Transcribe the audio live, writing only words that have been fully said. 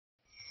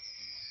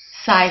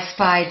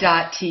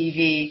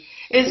Sci-Spi.tv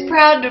is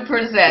proud to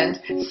present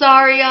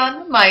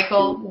Saryon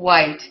Michael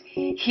White.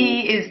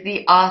 He is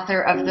the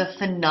author of the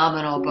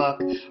phenomenal book,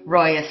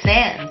 Roya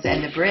Sands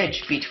and the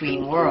Bridge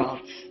Between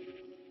Worlds.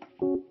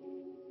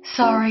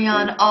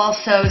 Saryon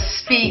also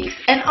speaks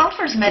and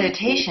offers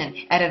meditation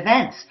at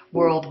events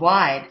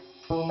worldwide.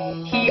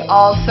 He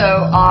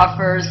also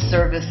offers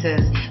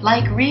services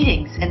like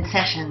readings and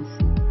sessions.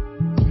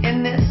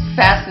 In this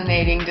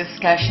fascinating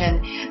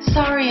discussion,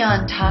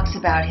 Saryon talks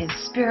about his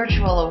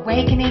spiritual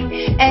awakening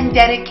and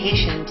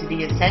dedication to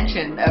the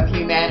ascension of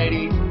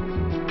humanity.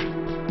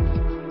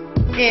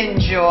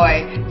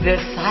 Enjoy the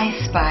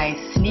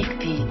Sci-Spi sneak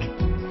peek.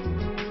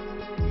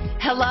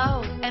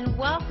 Hello and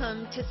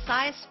welcome to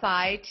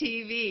Sci-Spi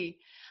TV.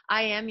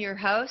 I am your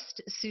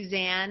host,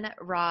 Suzanne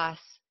Ross,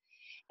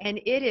 and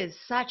it is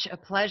such a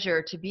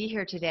pleasure to be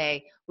here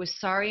today with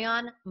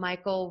Saryon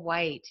Michael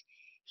White.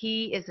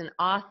 He is an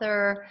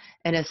author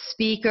and a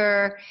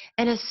speaker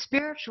and a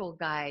spiritual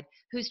guide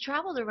who's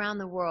traveled around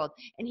the world,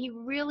 and he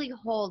really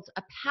holds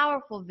a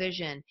powerful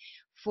vision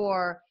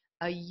for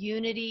a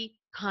unity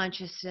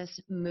consciousness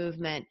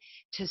movement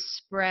to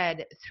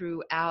spread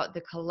throughout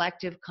the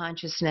collective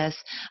consciousness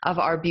of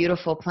our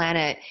beautiful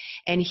planet.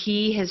 And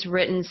he has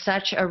written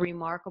such a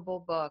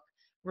remarkable book.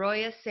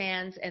 Roya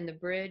Sands and the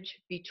Bridge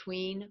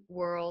Between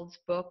Worlds,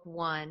 Book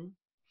 1,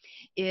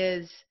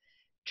 is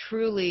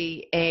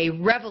truly a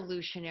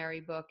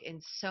revolutionary book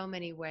in so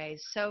many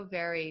ways, so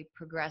very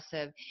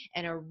progressive,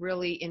 and a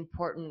really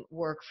important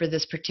work for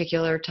this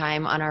particular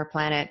time on our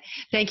planet.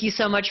 Thank you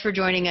so much for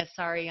joining us,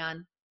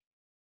 Saryon.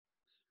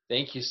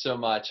 Thank you so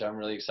much. I'm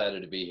really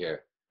excited to be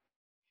here.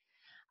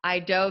 I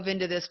dove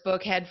into this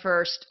book head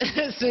first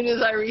as soon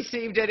as I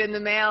received it in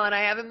the mail, and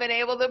I haven't been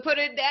able to put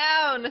it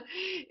down.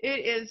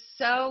 It is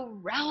so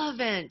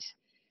relevant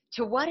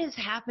to what is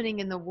happening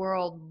in the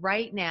world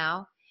right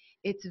now.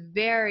 It's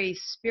very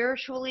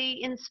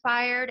spiritually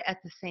inspired at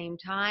the same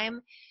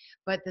time,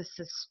 but the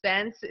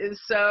suspense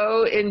is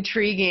so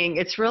intriguing.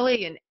 It's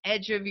really an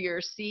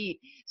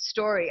edge-of-your-seat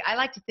story. I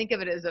like to think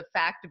of it as a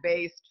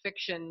fact-based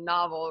fiction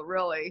novel,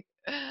 really.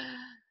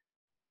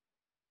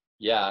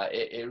 Yeah,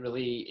 it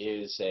really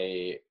is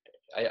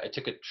I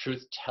took a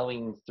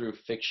truth-telling through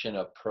fiction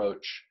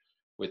approach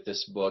with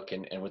this book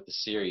and with the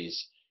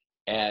series,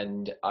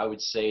 and I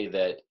would say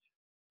that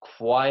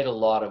quite a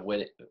lot of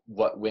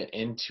what went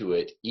into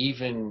it,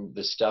 even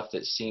the stuff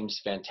that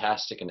seems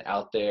fantastic and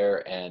out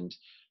there, and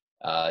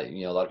a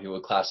lot of people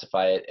would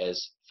classify it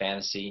as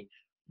fantasy,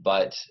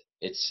 but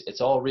it's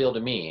all real to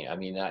me. I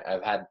mean,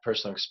 I've had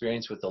personal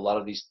experience with a lot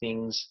of these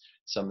things.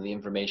 Some of the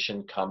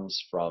information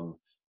comes from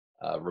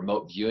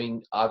remote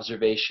viewing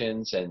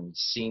observations and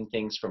seeing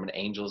things from an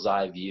angel's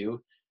eye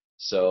view.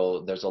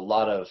 So there's a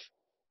lot of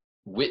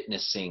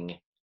witnessing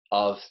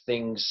of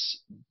things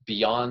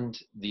beyond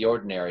the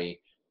ordinary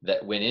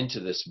that went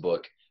into this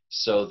book,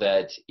 so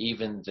that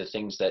even the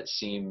things that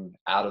seem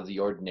out of the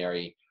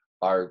ordinary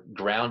are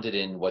grounded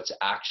in what's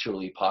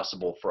actually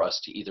possible for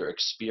us to either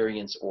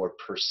experience or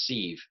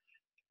perceive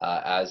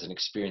as an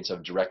experience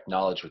of direct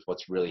knowledge with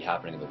what's really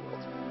happening in the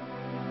world.